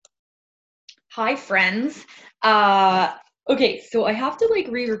Hi, friends. Okay, so I have to like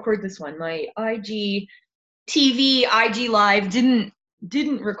re-record this one. My IG Live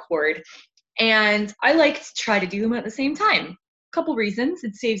didn't record, and I like to try to do them at the same time. Couple reasons.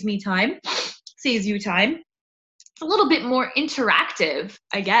 It saves me time, saves you time. It's a little bit more interactive,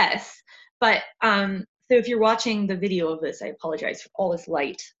 I guess. But so if you're watching the video of this, I apologize for all this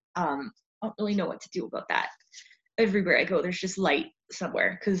light. I don't really know what to do about that. Everywhere I go, there's just light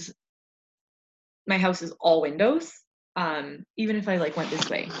somewhere because my house is all windows. Even if I like went this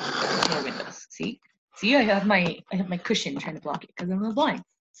way, there's more windows. See, I have my cushion trying to block it because I'm blind.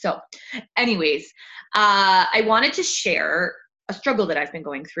 So, anyways, I wanted to share a struggle that I've been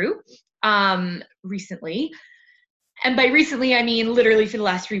going through recently. And by recently, I mean literally for the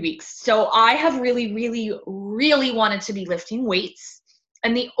last 3 weeks. So I have really, really, really wanted to be lifting weights.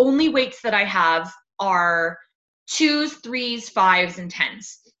 And the only weights that I have are twos, threes, fives, and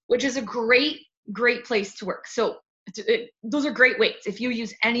tens, which is a great place to work. So those are great weights. If you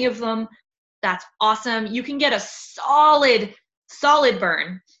use any of them, that's awesome. You can get a solid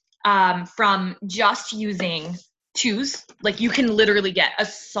burn from just using twos. Like you can literally get a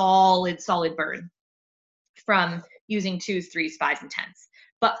solid burn from using twos, threes, fives, and tens.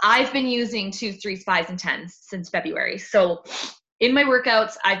 But I've been using twos, threes, fives, and tens since February. So in my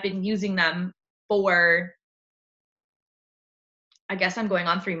workouts, I've been using them for, I guess I'm going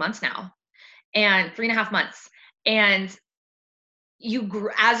on 3 months now, and 3.5 months. And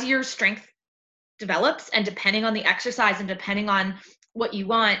as your strength develops, and depending on the exercise and depending on what you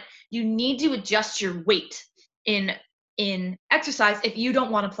want, you need to adjust your weight in exercise if you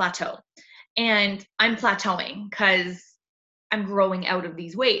don't want to plateau. And I'm plateauing because I'm growing out of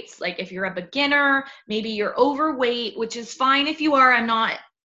these weights. Like if you're a beginner, maybe you're overweight, which is fine if you are. I'm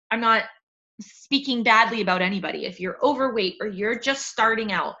not speaking badly about anybody. If you're overweight or you're just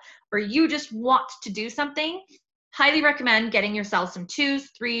starting out or you just want to do something, highly recommend getting yourself some twos,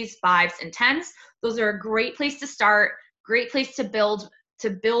 threes, fives, and tens. Those are a great place to start, great place to build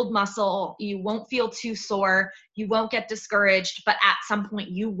muscle. You won't feel too sore, you won't get discouraged, but at some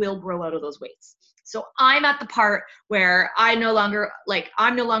point you will grow out of those weights. So I'm at the part where I'm no longer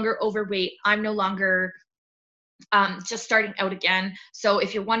overweight. I'm no longer just starting out again. So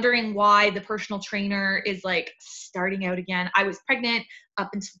if you're wondering why the personal trainer is like starting out again, I was pregnant up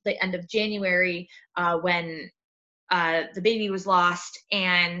until the end of January when the baby was lost,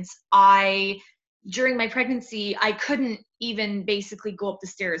 and during my pregnancy, I couldn't even basically go up the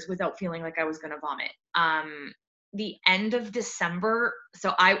stairs without feeling like I was going to vomit. The end of December,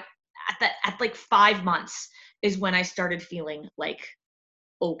 so at like 5 months is when I started feeling like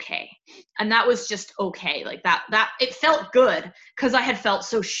okay. And that was just okay. Like that it felt good because I had felt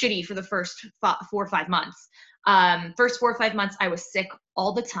so shitty for the first 4 or 5 months. First 4 or 5 months, I was sick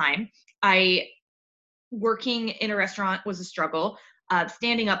all the time. Working in a restaurant was a struggle.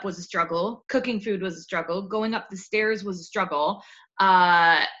 Standing up was a struggle. Cooking food was a struggle. Going up the stairs was a struggle.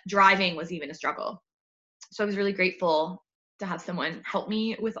 Driving was even a struggle. So I was really grateful to have someone help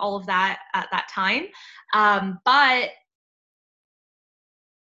me with all of that at that time. But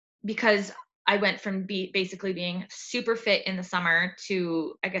because I went from basically being super fit in the summer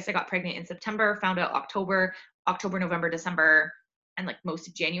to, I guess I got pregnant in September, found out October, November, December, and like most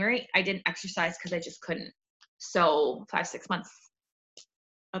of January, I didn't exercise because I just couldn't. So 5, 6 months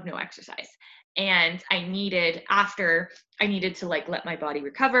of no exercise. And I needed to like let my body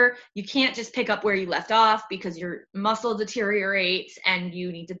recover. You can't just pick up where you left off because your muscle deteriorates and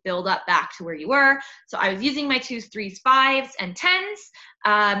you need to build up back to where you were. So I was using my twos, threes, fives, and tens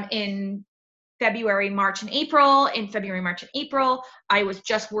in February, March, and April. In February, March, and April, I was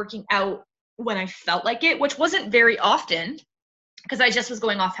just working out when I felt like it, which wasn't very often because I just was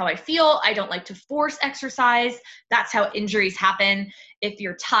going off how I feel. I don't like to force exercise. That's how injuries happen. If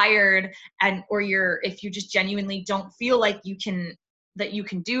you're tired if you just genuinely don't feel like you can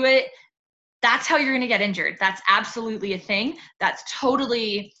do it, that's how you're going to get injured. That's absolutely a thing. That's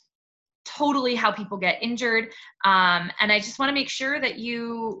totally how people get injured. And I just want to make sure that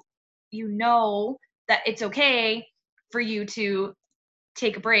you know that it's okay for you to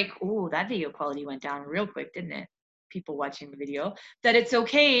take a break. Oh, that video quality went down real quick, didn't it? People watching the video, that it's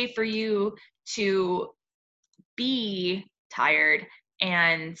okay for you to be tired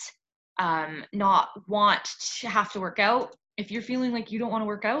and not want to have to work out. If you're feeling like you don't want to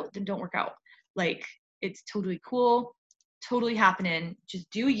work out, then don't work out. Like, it's totally cool, totally happening. Just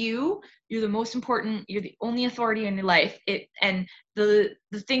do you. You're the most important. You're the only authority in your life. And the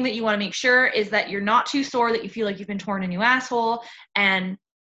thing that you want to make sure is that you're not too sore that you feel like you've been torn a new asshole, and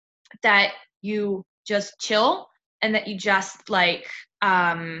that you just chill, and that you just like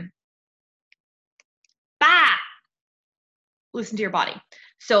listen to your body.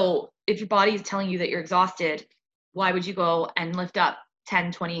 So if your body is telling you that you're exhausted, why would you go and lift up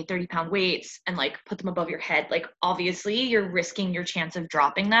 10, 20, 30 pound weights and like put them above your head? Like obviously you're risking your chance of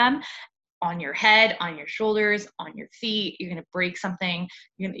dropping them on your head, on your shoulders, on your feet. You're going to break something.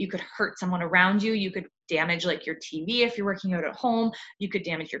 You could hurt someone around you. You could damage like your TV if you're working out at home. You could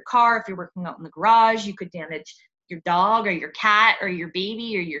damage your car if you're working out in the garage. You could damage your dog or your cat or your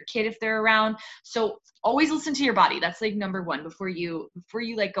baby or your kid if they're around. So always listen to your body. That's like number one before you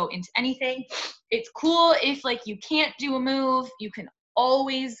like go into anything. It's cool if like you can't do a move, you can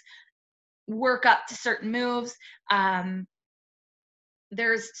always work up to certain moves.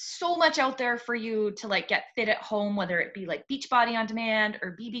 There's so much out there for you to like get fit at home, whether it be like Beachbody on Demand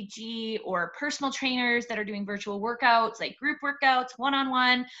or BBG or personal trainers that are doing virtual workouts, like group workouts,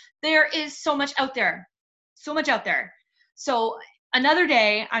 one-on-one. There is so much out there, so much out there. So another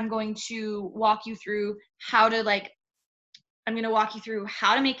day I'm going to walk you through how to make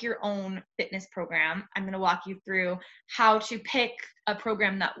your own fitness program. I'm going to walk you through how to pick a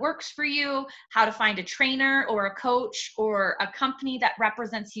program that works for you, how to find a trainer or a coach or a company that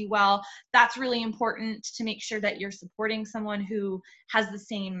represents you well. That's really important to make sure that you're supporting someone who has the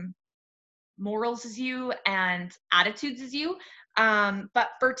same morals as you and attitudes as you. But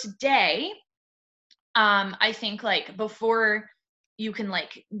for today, I think like before you can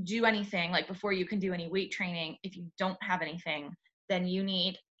like do anything, like before you can do any weight training, if you don't have anything, then you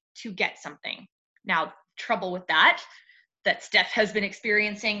need to get something. Now, trouble with that Steph has been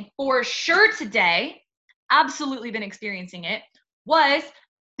experiencing for sure today, absolutely been experiencing it, was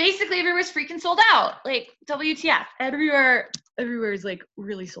basically everywhere's freaking sold out. Like WTF, everywhere is like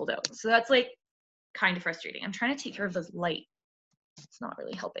really sold out. So that's like kind of frustrating. I'm trying to take care of this light. It's not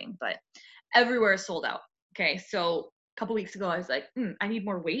really helping, but everywhere is sold out. Okay, so a couple weeks ago, I was like, I need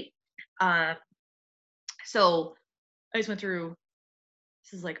more weight. So I just went through,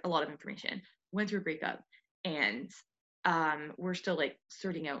 this is like a lot of information, went through a breakup, and we're still like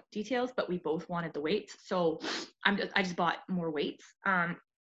sorting out details, but we both wanted the weights. So I just bought more weights,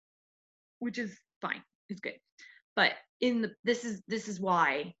 which is fine. It's good. But this is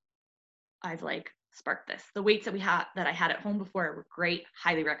why I've like sparked this. The weights that I had at home before were great.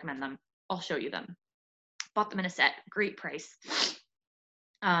 Highly recommend them. I'll show you them. Bought them in a set. Great price.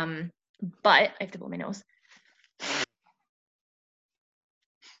 But I have to blow my nose.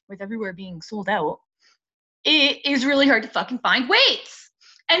 With everywhere being sold out, it is really hard to fucking find weights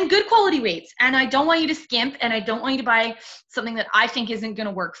and good quality weights. And I don't want you to skimp, and I don't want you to buy something that I think isn't going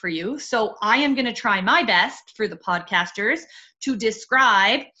to work for you. So I am going to try my best for the podcasters to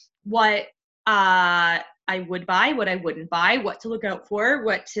describe what I would buy, what I wouldn't buy, what to look out for,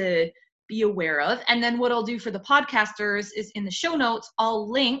 what to be aware of. And then what I'll do for the podcasters is in the show notes, I'll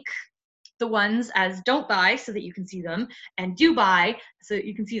link the ones as don't buy so that you can see them, and do buy so that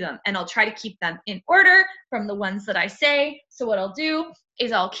you can see them. And I'll try to keep them in order from the ones that I say. So what I'll do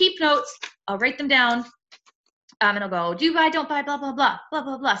is I'll keep notes, I'll write them down, and I'll go, do buy, don't buy, blah, blah, blah, blah,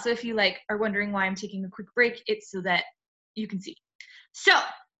 blah, blah. So if you like are wondering why I'm taking a quick break, it's so that you can see. So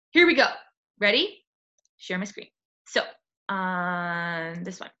here we go. Ready? Share my screen. So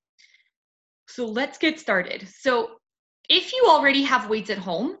this one. So let's get started. So if you already have weights at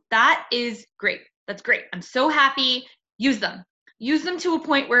home, that is great. That's great. I'm so happy. Use them. Use them to a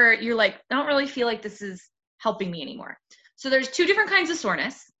point where you're like, I don't really feel like this is helping me anymore. So there's two different kinds of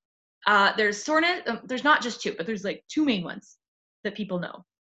soreness. There's soreness, there's not just two, but there's like two main ones that people know.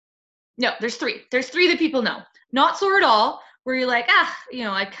 No, there's three. There's three that people know. Not sore at all, where you're like,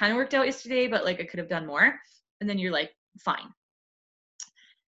 I kind of worked out yesterday, but like I could have done more. And then you're like, fine.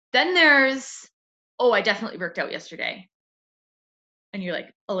 Then there's, I definitely worked out yesterday. And you're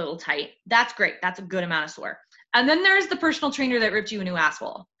like a little tight. That's great. That's a good amount of sore. And then there's the personal trainer that ripped you a new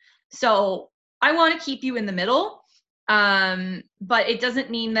asshole. So I want to keep you in the middle. But it doesn't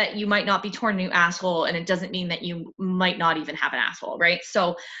mean that you might not be torn a new asshole, and it doesn't mean that you might not even have an asshole, right?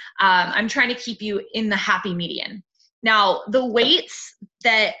 So I'm trying to keep you in the happy median. Now, the weights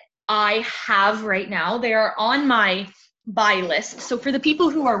that I have right now, they are on my buy list. So for the people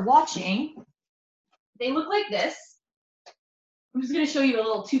who are watching, they look like this. I'm just going to show you a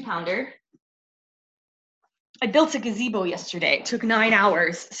little 2-pounder. I built a gazebo yesterday. It took 9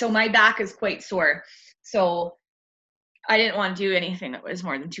 hours, so my back is quite sore. So I didn't want to do anything that was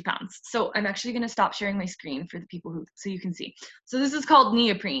more than 2 pounds. So I'm actually going to stop sharing my screen for the people so you can see. So this is called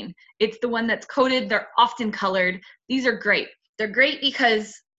neoprene. It's the one that's coated. They're often colored. These are great. They're great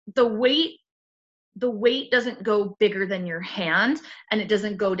because the weight doesn't go bigger than your hand, and it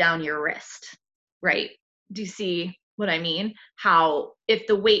doesn't go down your wrist, right? Do you see what I mean? How if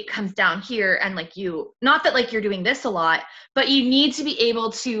the weight comes down here and like not that like you're doing this a lot, but you need to be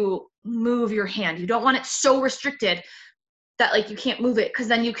able to move your hand. You don't want it so restricted that like you can't move it, because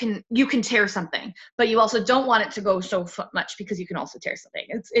then you can tear something, but you also don't want it to go so much because you can also tear something.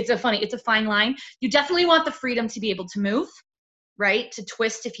 It's a fine line. You definitely want the freedom to be able to move, right? To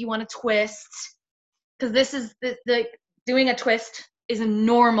twist if you want to twist, because this is the doing a twist is a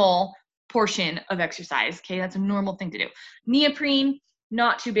normal portion of exercise. Okay, that's a normal thing to do. Neoprene,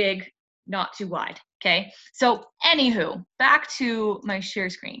 not too big, not too wide. Okay, so anywho, back to my share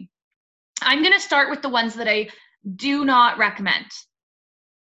screen. I'm gonna start with the ones that I do not recommend.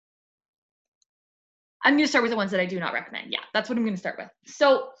 I'm going to start with the ones that I do not recommend. Yeah, that's what I'm going to start with.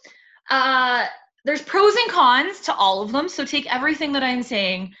 So there's pros and cons to all of them. So take everything that I'm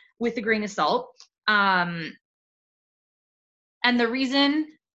saying with a grain of salt. And the reason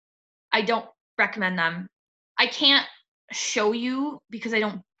I don't recommend them, I can't show you because I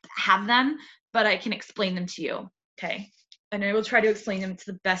don't have them, but I can explain them to you. Okay. And I will try to explain them to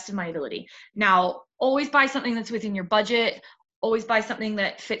the best of my ability. Now, always buy something that's within your budget. Always buy something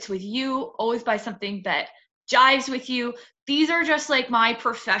that fits with you. Always buy something that jives with you. These are just like my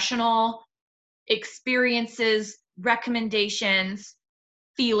professional experiences, recommendations,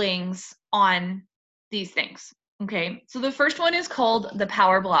 feelings on these things. Okay, so the first one is called the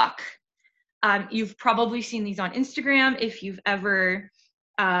Power Block. You've probably seen these on Instagram. If you've ever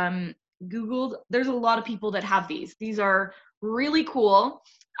Googled, there's a lot of people that have these. These are really cool.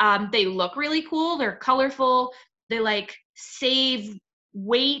 They look really cool. They're colorful. They like save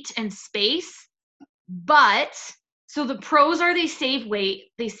weight and space. But so the pros are they save weight,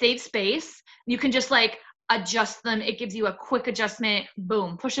 they save space. You can just like adjust them. It gives you a quick adjustment.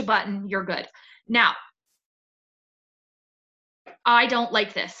 Boom, push a button, you're good. Now, I don't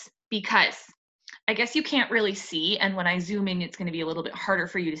like this because I guess you can't really see, and when I zoom in, it's going to be a little bit harder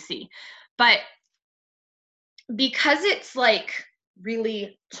for you to see. But because it's like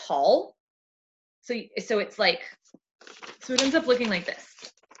really tall, so it's like, so it ends up looking like this.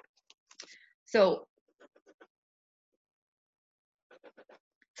 So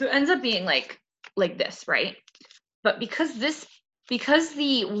it ends up being like this, right? But because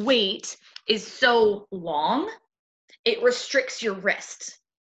the weight is so long, it restricts your wrist.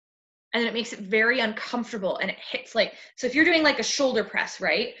 And it makes it very uncomfortable, and it hits like, so if you're doing like a shoulder press,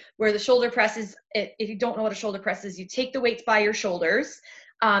 right? Where the shoulder press is, if you don't know what a shoulder press is, you take the weights by your shoulders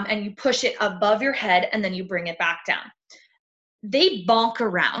and you push it above your head and then you bring it back down. They bonk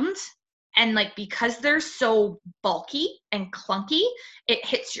around, and like, because they're so bulky and clunky, it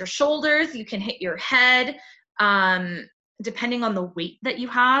hits your shoulders, you can hit your head. Depending on the weight that you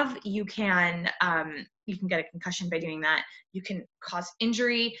have, you can get a concussion by doing that. You can cause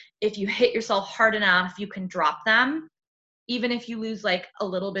injury. If you hit yourself hard enough, you can drop them. Even if you lose like a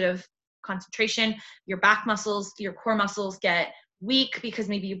little bit of concentration, your back muscles, your core muscles get weak because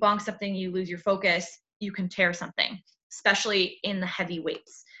maybe you bonk something, you lose your focus, you can tear something, especially in the heavy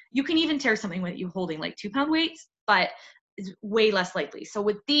weights. You can even tear something with you holding like 2-pound weights, but it's way less likely. So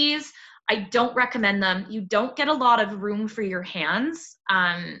with these, I don't recommend them. You don't get a lot of room for your hands.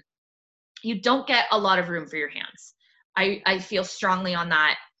 You don't get a lot of room for your hands. I feel strongly on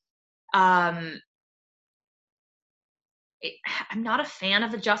that. I'm not a fan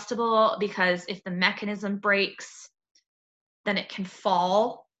of adjustable because if the mechanism breaks, then it can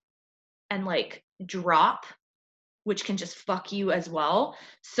fall and like drop, which can just fuck you as well.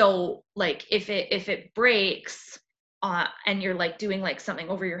 So like if it breaks and you're like doing like something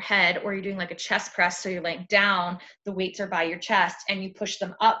over your head, or you're doing like a chest press, so you're laying down, the weights are by your chest and you push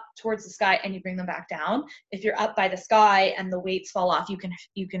them up towards the sky and you bring them back down. If you're up by the sky and the weights fall off, you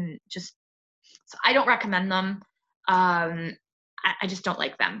can just, so I don't recommend them. I just don't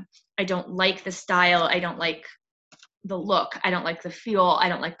like them. I don't like the style. I don't like the look. I don't like the feel. I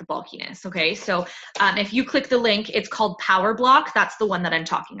don't like the bulkiness. Okay. So if you click the link, it's called Power Block. That's the one that I'm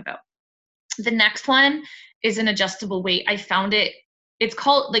talking about. The next one is an adjustable weight. I found it. It's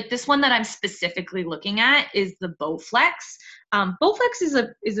called, like, this one that I'm specifically looking at is the Bowflex. Bowflex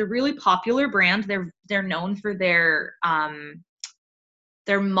is a really popular brand. They're known for their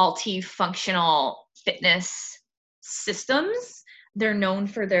multifunctional fitness systems. They're known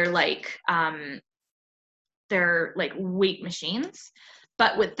for their weight machines.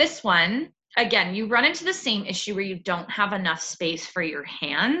 But with this one, again, you run into the same issue where you don't have enough space for your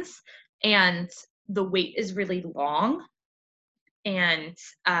hands and the weight is really long. And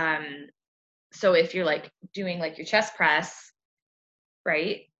so if you're like doing like your chest press,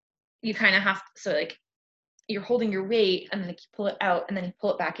 right, you kind of have to, so like you're holding your weight and then you pull it out and then you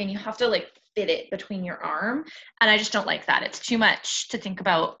pull it back in. You have to like fit it between your arm. And I just don't like that. It's too much to think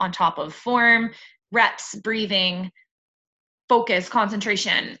about on top of form, reps, breathing, focus,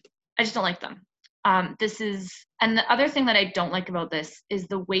 concentration. I just don't like them. And the other thing that I don't like about this is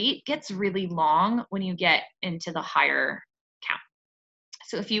the weight gets really long when you get into the higher count.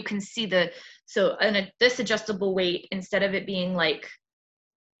 So if you can see this adjustable weight, instead of it being like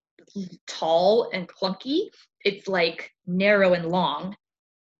tall and clunky, it's like narrow and long.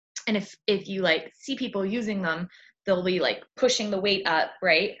 And if you like see people using them, they'll be like pushing the weight up,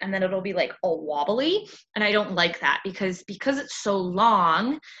 right? And then it'll be like all wobbly. And I don't like that because it's so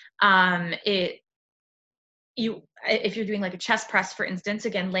long, if you're doing like a chest press, for instance,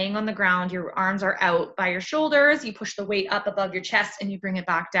 again, laying on the ground, your arms are out by your shoulders, you push the weight up above your chest and you bring it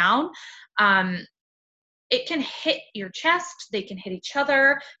back down. It can hit your chest, they can hit each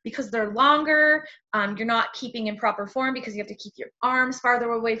other because they're longer. You're not keeping in proper form because you have to keep your arms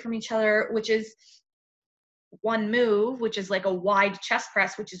farther away from each other, which is one move, which is like a wide chest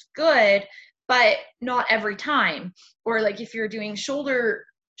press, which is good, but not every time. Or like if you're doing shoulder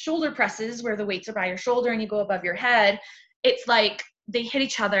presses where the weights are by your shoulder and you go above your head, it's like they hit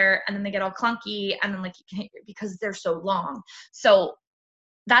each other and then they get all clunky and then like you can hit because they're so long. So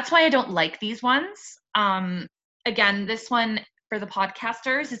that's why I don't like these ones. Again, this one for the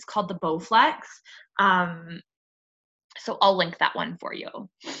podcasters is called the Bowflex. So I'll link that one for you.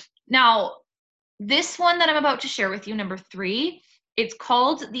 Now, this one that I'm about to share with you, number 3, it's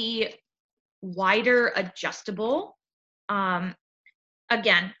called the Wider Adjustable.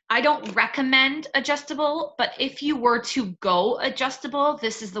 Again, I don't recommend adjustable, but if you were to go adjustable,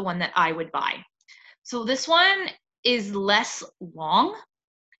 this is the one that I would buy. So this one is less long,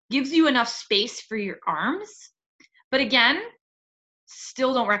 gives you enough space for your arms, but again,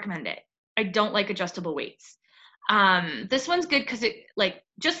 still don't recommend it. I don't like adjustable weights. This one's good because it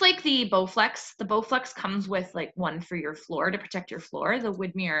just like the Bowflex comes with like one for your floor to protect your floor. The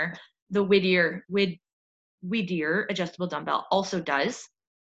Whittier adjustable dumbbell also does,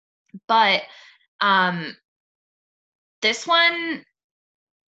 but this one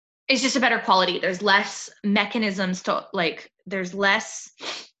is just a better quality. There's less mechanisms there's less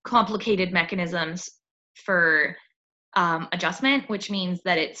complicated mechanisms for adjustment, which means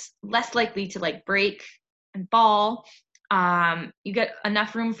that it's less likely to like break and fall. You get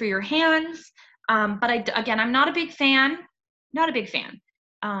enough room for your hands, but I'm not a big fan.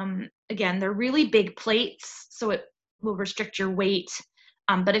 Again, they're really big plates, so it will restrict your weight.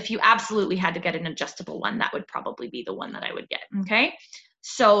 But if you absolutely had to get an adjustable one, that would probably be the one that I would get. Okay,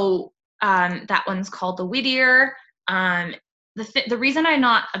 so that one's called the Whittier. The reason I'm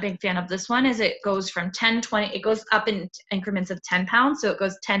not a big fan of this one is it goes from 10, 20, it goes up in increments of 10 pounds. So it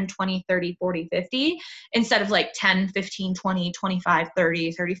goes 10, 20, 30, 40, 50, instead of like 10, 15, 20, 25,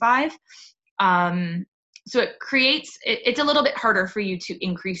 30, 35. So it's a little bit harder for you to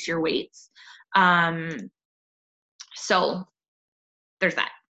increase your weights. So there's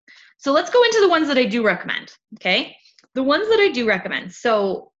that. So let's go into the ones that I do recommend. Okay. The ones that I do recommend.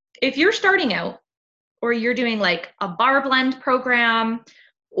 So if you're starting out, or you're doing like a bar blend program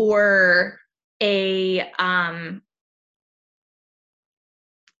or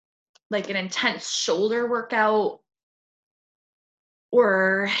like an intense shoulder workout,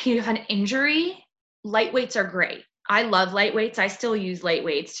 or you have an injury, light weights are great. I love light weights. I still use light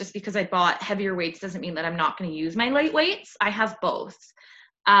weights. Just because I bought heavier weights doesn't mean that I'm not going to use my light weights. I have both.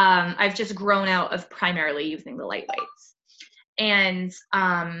 I've just grown out of primarily using the light weights. And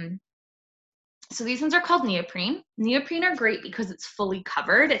so these ones are called neoprene. Neoprene are great because it's fully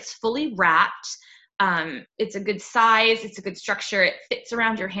covered. It's fully wrapped. It's a good size. It's a good structure. It fits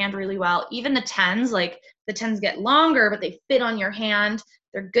around your hand really well. Even the 10s, like the 10s get longer, but they fit on your hand.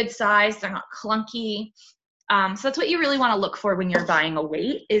 They're good size. They're not clunky. So that's what you really want to look for when you're buying a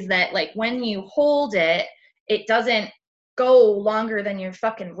weight, is that like when you hold it, it doesn't go longer than your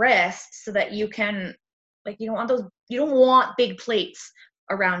fucking wrist, so that you can, like, you don't want big plates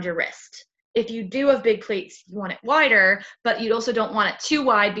around your wrist. If you do have big plates, you want it wider, but you also don't want it too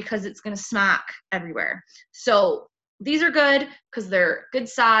wide because it's going to smack everywhere. So these are good because they're good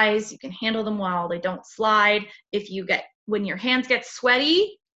size. You can handle them well. They don't slide. When your hands get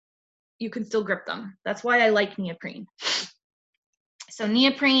sweaty, you can still grip them. That's why I like neoprene. So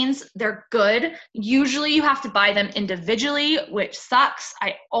neoprenes, they're good. Usually you have to buy them individually, which sucks.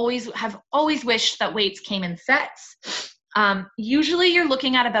 I have always wished that weights came in sets. Usually you're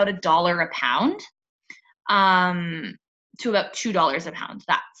looking at about $1 a pound to about $2 a pound.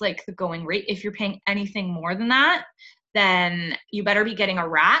 That's like the going rate. If you're paying anything more than that, then you better be getting a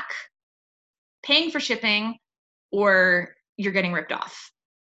rack, paying for shipping, or you're getting ripped off.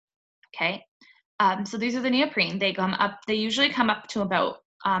 Okay. So these are the neoprene. They usually come up to about,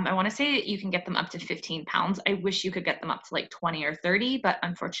 I want to say that you can get them up to 15 pounds. I wish you could get them up to like 20 or 30, but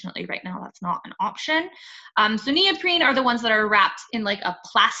unfortunately right now that's not an option. So neoprene are the ones that are wrapped in like a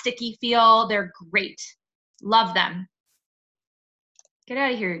plasticky feel. They're great. Love them. Get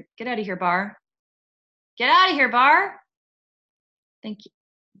out of here. Get out of here, Bar. Get out of here, Bar. Thank you.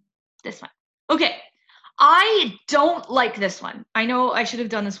 This one. Okay. I don't like this one. I know I should have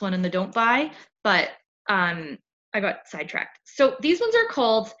done this one in the don't buy, but I got sidetracked. So these ones are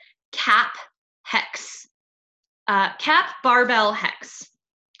called Cap Hex. Cap Barbell Hex.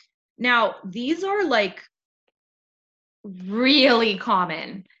 Now, these are like really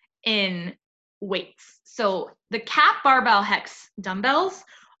common in weights. So the Cap Barbell Hex dumbbells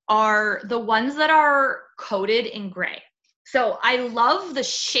are the ones that are coated in gray. So I love the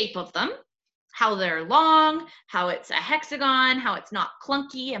shape of them, how they're long, how it's a hexagon, how it's not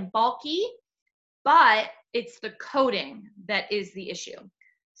clunky and bulky, but it's the coating that is the issue.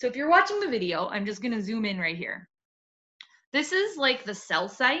 So if you're watching the video, I'm just gonna zoom in right here. This is like the cell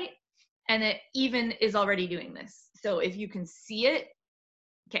site, and it even is already doing this. So if you can see it,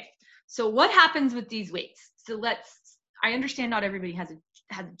 okay. So what happens with these weights? So I understand not everybody has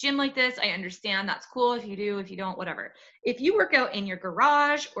a gym like this. I understand that's cool if you do, if you don't, whatever. If you work out in your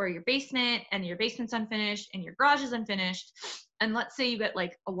garage or your basement and your basement's unfinished and your garage is unfinished, and let's say you get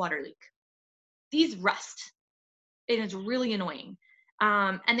like a water leak, these rust. It is really annoying.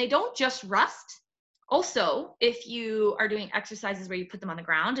 And they don't just rust. Also, if you are doing exercises where you put them on the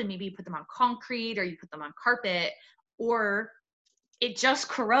ground and maybe you put them on concrete or you put them on carpet, or it just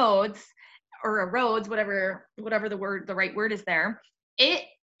corrodes or erodes, whatever the right word is there, it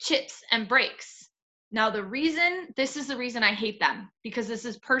chips and breaks. Now, this is the reason I hate them, because this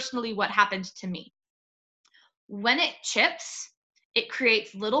is personally what happened to me. When it chips, it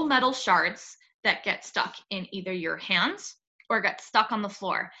creates little metal shards that get stuck in either your hands or get stuck on the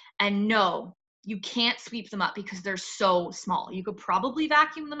floor. And no, you can't sweep them up because they're so small. You could probably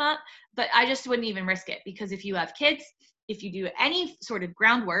vacuum them up, but I just wouldn't even risk it, because if you have kids, if you do any sort of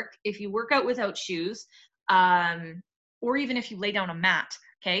groundwork, if you work out without shoes, or even if you lay down a mat,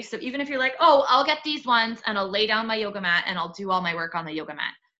 okay? So even if you're like, oh, I'll get these ones and I'll lay down my yoga mat and I'll do all my work on the yoga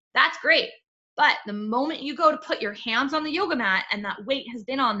mat. That's great. But the moment you go to put your hands on the yoga mat and that weight has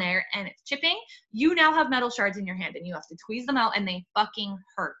been on there and it's chipping, you now have metal shards in your hand and you have to tweeze them out, and they fucking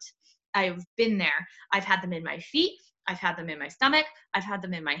hurt. I've been there. I've had them in my feet. I've had them in my stomach. I've had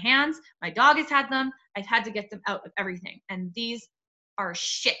them in my hands. My dog has had them. I've had to get them out of everything. And these are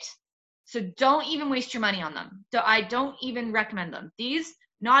shit. So don't even waste your money on them. I don't even recommend them. These,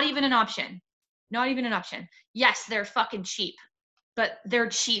 not even an option. Not even an option. Yes, they're fucking cheap, but they're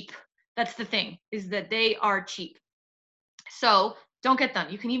cheap. That's the thing, is that they are cheap. So don't get them.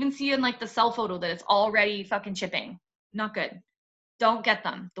 You can even see in like the cell photo that it's already fucking chipping. Not good. Don't get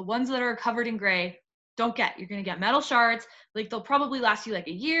them. The ones that are covered in gray, don't get. You're going to get metal shards. Like, they'll probably last you like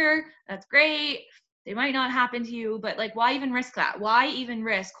a year. That's great. They might not happen to you, but like, why even risk that? Why even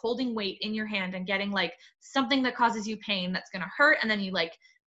risk holding weight in your hand and getting like something that causes you pain that's going to hurt? And then you like,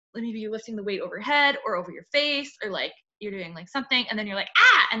 maybe you're lifting the weight overhead or over your face, or like you're doing like something, and then you're like,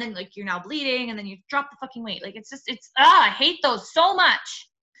 ah, and then like you're now bleeding, and then you drop the fucking weight. Like, I hate those so much.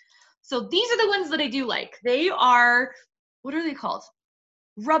 So these are the ones that I do like. They are, what are they called?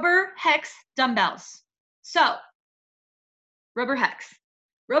 Rubber Hex dumbbells. So Rubber Hex.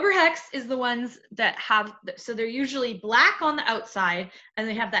 Rubber Hex is the ones that have, so they're usually black on the outside and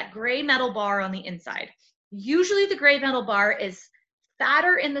they have that gray metal bar on the inside. Usually the gray metal bar is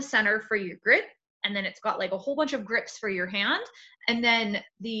fatter in the center for your grip, and then it's got like a whole bunch of grips for your hand, and then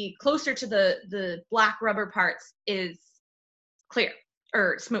the closer to the black rubber parts is clear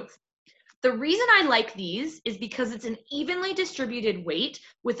or smooth. The reason I like these is because it's an evenly distributed weight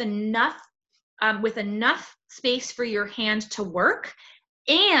with enough space for your hand to work,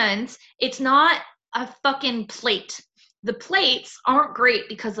 and it's not a fucking plate. The plates aren't great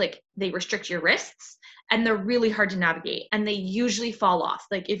because like they restrict your wrists and they're really hard to navigate, and they usually fall off.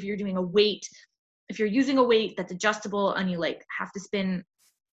 Like if you're using a weight that's adjustable and you like have to spin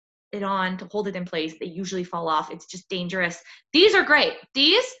it on to hold it in place, they usually fall off. It's just dangerous. These are great.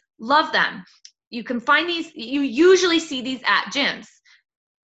 These, love them. You can find these, you usually see these at gyms.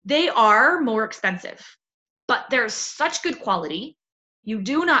 They are more expensive, but they're such good quality.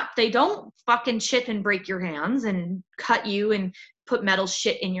 They don't fucking chip and break your hands and cut you and put metal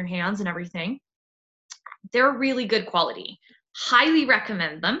shit in your hands and everything. They're really good quality. Highly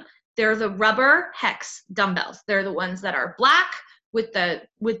recommend them. They're the Rubber Hex dumbbells. They're the ones that are black with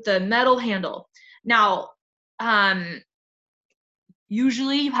the metal handle. Now,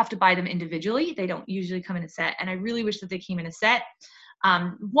 Usually you have to buy them individually. They don't usually come in a set. And I really wish that they came in a set.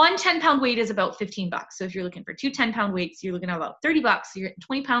 One 10-pound weight is about $15. So if you're looking for two 10-pound weights, you're looking at about $30. So you're getting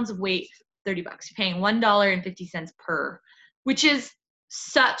 20 pounds of weight, $30. You're paying $1.50 per, which is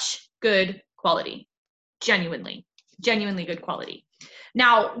such good quality. Genuinely good quality.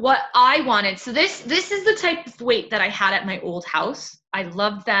 Now, what I wanted, so this is the type of weight that I had at my old house. I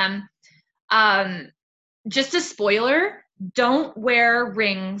loved them. Just a spoiler, don't wear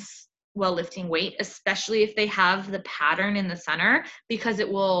rings while lifting weight, especially if they have the pattern in the center, because it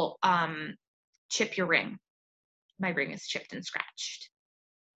will chip your ring. My ring is chipped and scratched.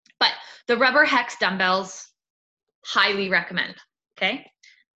 But the rubber hex dumbbells, highly recommend, okay?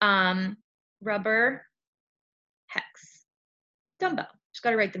 Rubber hex dumbbell. Just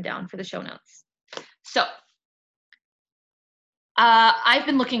got to write them down for the show notes. So I've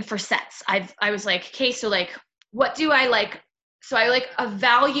been looking for sets. I was like, okay, so like, what do I like? So I like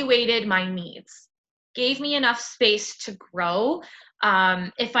evaluated my needs, gave me enough space to grow.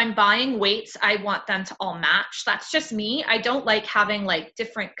 If I'm buying weights, I want them to all match. That's just me. I don't like having like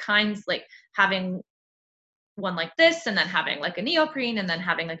different kinds, like having one like this and then having like a neoprene and then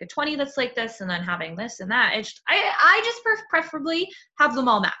having like a 20 that's like this and then having this and that. It's just, I just preferably have them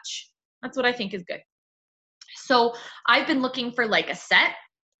all match. That's what I think is good. So I've been looking for like a set.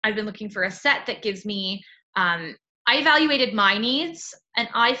 I've been looking for a set that gives me, I evaluated my needs and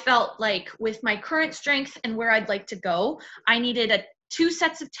I felt like with my current strength and where I'd like to go, I needed 2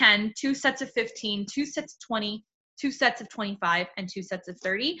 sets of 10, 2 sets of 15, 2 sets of 20, 2 sets of 25, and 2 sets of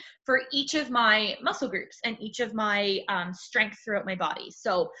 30 for each of my muscle groups and each of my strength throughout my body.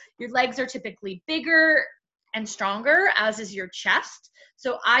 So your legs are typically bigger and stronger, as is your chest.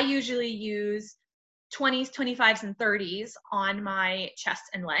 So I usually use 20s, 25s, and 30s on my chest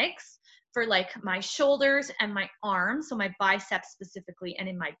and legs. For like my shoulders and my arms, so my biceps specifically, and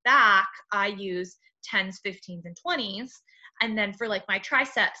in my back, I use 10s, 15s, and 20s. And then for like my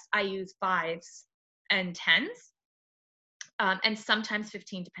triceps, I use 5s and 10s. And sometimes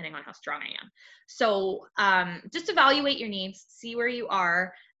 15, depending on how strong I am. So just evaluate your needs, see where you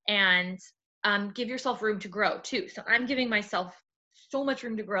are, and give yourself room to grow too. So I'm giving myself so much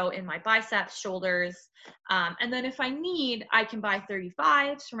room to grow in my biceps, shoulders. And then if I need, I can buy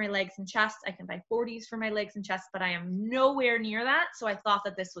 35s for my legs and chest. I can buy 40s for my legs and chest, but I am nowhere near that. So I thought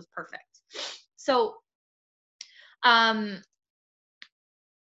that this was perfect. So I'm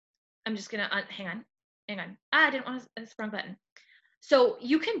just going to, hang on. I didn't want to, it's the wrong button. So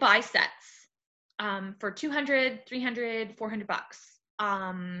you can buy sets for 200, 300, 400 bucks.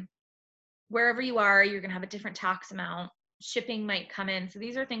 Wherever you are, you're going to have a different tax amount. Shipping might come in. So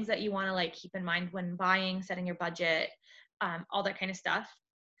these are things that you want to like keep in mind when buying, setting your budget, all that kind of stuff.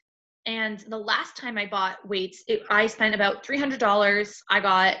 And the last time I bought weights, I spent about $300. I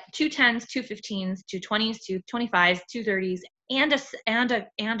got 2 10s, 2 15s, 2 20s, 2 25s, 2 30s,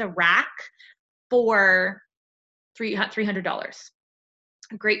 and a rack for $300.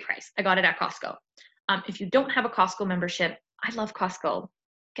 A great price. I got it at Costco. If you don't have a Costco membership, I love Costco.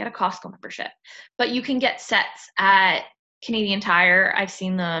 Get a Costco membership. But you can get sets at Canadian Tire. I've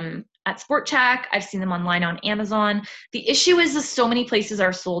seen them at Sport Chek. I've seen them online on Amazon. The issue is that so many places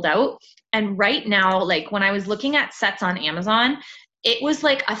are sold out. And right now, like when I was looking at sets on Amazon, it was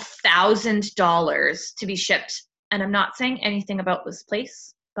like $1,000 to be shipped. And I'm not saying anything about this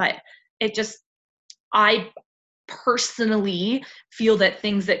place, but it just, I personally feel that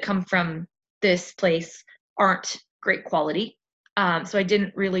things that come from this place aren't great quality. So I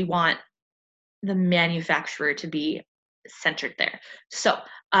didn't really want the manufacturer to be centered there. So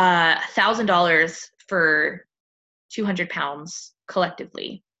 $1,000 for 200 pounds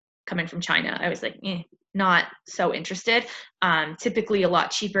collectively coming from China. I was like, not so interested. Typically a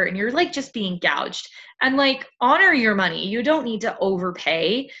lot cheaper, and you're like just being gouged. And like, honor your money. You don't need to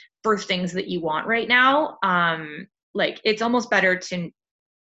overpay for things that you want right now. Like it's almost better to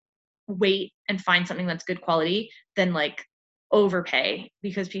wait and find something that's good quality than like overpay,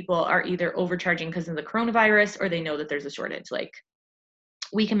 because people are either overcharging because of the coronavirus or they know that there's a shortage. Like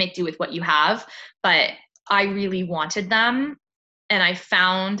we can make do with what you have, but I really wanted them. And I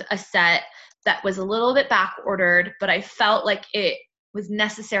found a set that was a little bit back ordered, but I felt like it was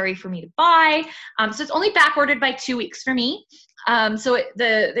necessary for me to buy. So it's only back ordered by 2 weeks for me. So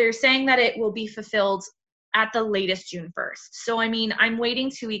they're saying that it will be fulfilled at the latest June 1st. So, I mean, I'm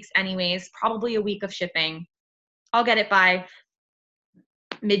waiting 2 weeks anyways, probably a week of shipping. I'll get it by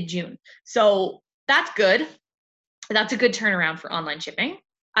mid-June. So that's good. That's a good turnaround for online shipping.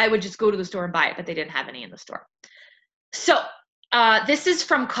 I would just go to the store and buy it, but they didn't have any in the store. So this is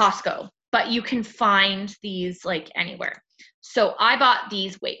from Costco, but you can find these like anywhere. So I bought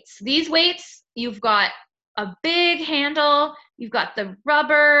these weights. These weights, you've got a big handle, you've got the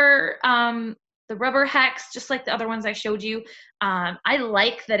rubber hex, just like the other ones I showed you. I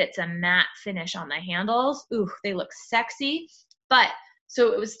like that it's a matte finish on the handles. Ooh, they look sexy. But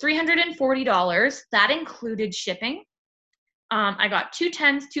so it was $340. That included shipping. I got 2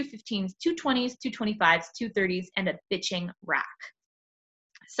 10s, 2 15s, 2 20s, 2 25s, 2 30s, and a bitching rack.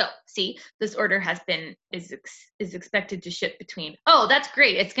 So see, this order is expected to ship between, oh, that's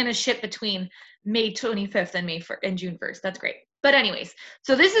great. It's going to ship between May 25th and June 1st. That's great. But anyways,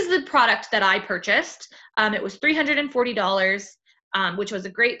 so this is the product that I purchased. It was $340, which was a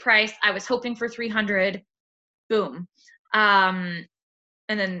great price. I was hoping for $300. Boom. And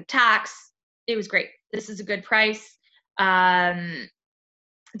then tax, it was great. This is a good price.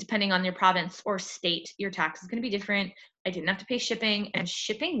 Depending on your province or state, your tax is going to be different. I didn't have to pay shipping, and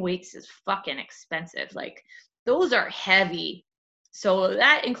shipping weights is fucking expensive. Like, those are heavy. So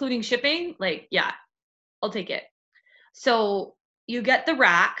that, including shipping, like, yeah, I'll take it. So you get the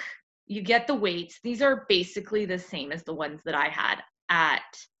rack, you get the weights. These are basically the same as the ones that I had at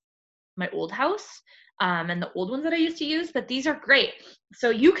my old house, and the old ones that I used to use, but these are great.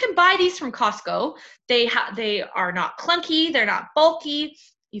 So you can buy these from Costco. They are not clunky, they're not bulky.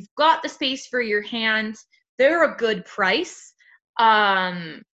 You've got the space for your hands. They're a good price. So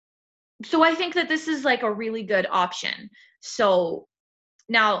I think that this is like a really good option. So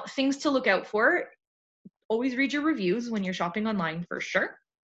now, things to look out for. Always read your reviews when you're shopping online, for sure.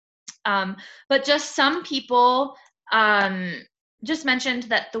 But just some people just mentioned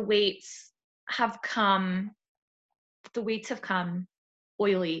that the weights have come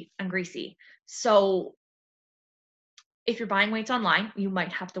oily and greasy. So if you're buying weights online, you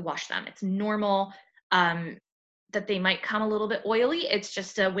might have to wash them. It's normal that they might come a little bit oily. It's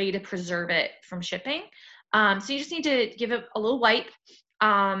just a way to preserve it from shipping. So you just need to give it a little wipe,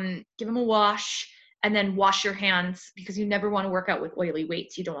 give them a wash, and then wash your hands, because you never want to work out with oily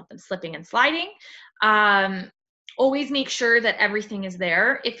weights. You don't want them slipping and sliding. Always make sure that everything is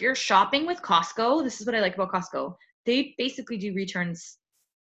there. If you're shopping with Costco, this is what I like about Costco. They basically do returns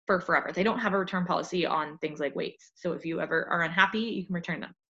for forever. They don't have a return policy on things like weights. So if you ever are unhappy, you can return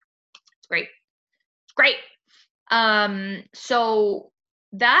them. It's great. It's great. So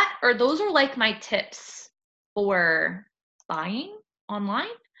those are like my tips for buying online.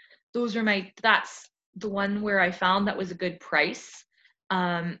 That's the one where I found that was a good price.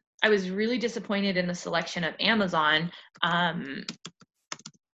 I was really disappointed in the selection of Amazon.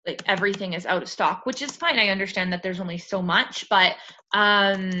 Like, everything is out of stock, which is fine. I understand that there's only so much, but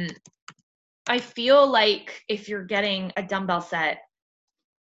I feel like if you're getting a dumbbell set,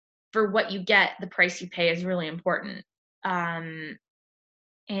 for what you get, the price you pay is really important. And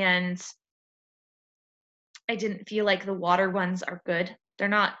I didn't feel like the water ones are good.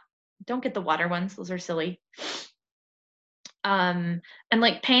 Don't get the water ones. Those are silly. And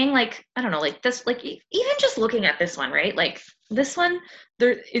like paying, like, I don't know, like this, like even just looking at this one, right? Like this one,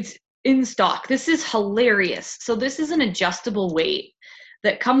 it's in stock. This is hilarious. So this is an adjustable weight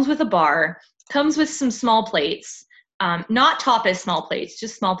that comes with a bar, comes with some small plates, not Tapas small plates,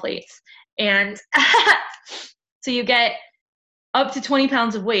 just small plates. And so you get up to 20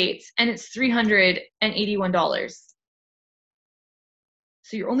 pounds of weights, and it's $381.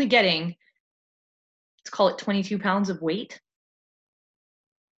 So you're only getting, let's call it 22 pounds of weight.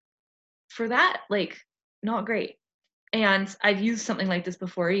 For that, like, not great. And I've used something like this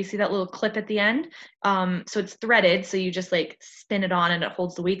before. You see that little clip at the end? So it's threaded, so you just like spin it on and it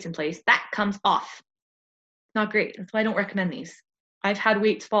holds the weights in place. That comes off. Not great. That's why I don't recommend these. I've had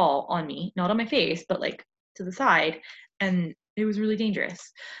weights fall on me, not on my face, but like to the side, and it was really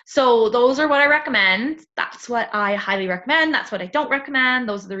dangerous. So those are what I recommend. That's what I highly recommend. That's what I don't recommend.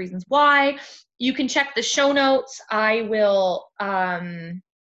 Those are the reasons why. You can check the show notes. I will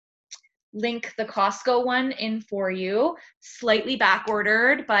link the Costco one in for you. Slightly back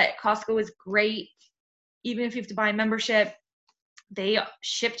ordered, but Costco is great. Even if you have to buy a membership, they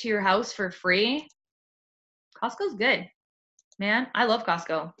ship to your house for free. Costco's good, man. I love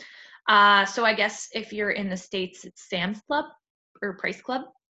Costco. So I guess if you're in the States, it's Sam's Club or Price Club,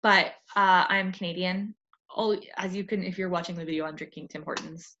 but I'm Canadian. As you can, if you're watching the video, I'm drinking Tim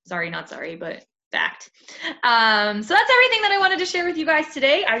Hortons. Sorry, not sorry, but fact. So that's everything that I wanted to share with you guys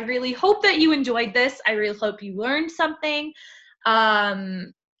today. I really hope that you enjoyed this. I really hope you learned something.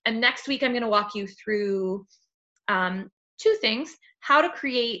 And next week, I'm going to walk you through 2 things: how to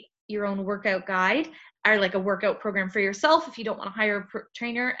create your own workout guide, or like a workout program for yourself if you don't want to hire a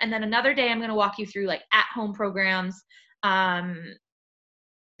trainer. And then another day, I'm going to walk you through like at-home programs,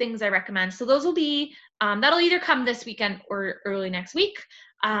 things I recommend. So those will be That'll either come this weekend or early next week.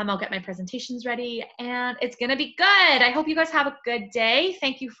 I'll get my presentations ready and it's going to be good. I hope you guys have a good day.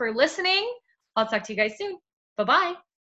 Thank you for listening. I'll talk to you guys soon. Bye-bye.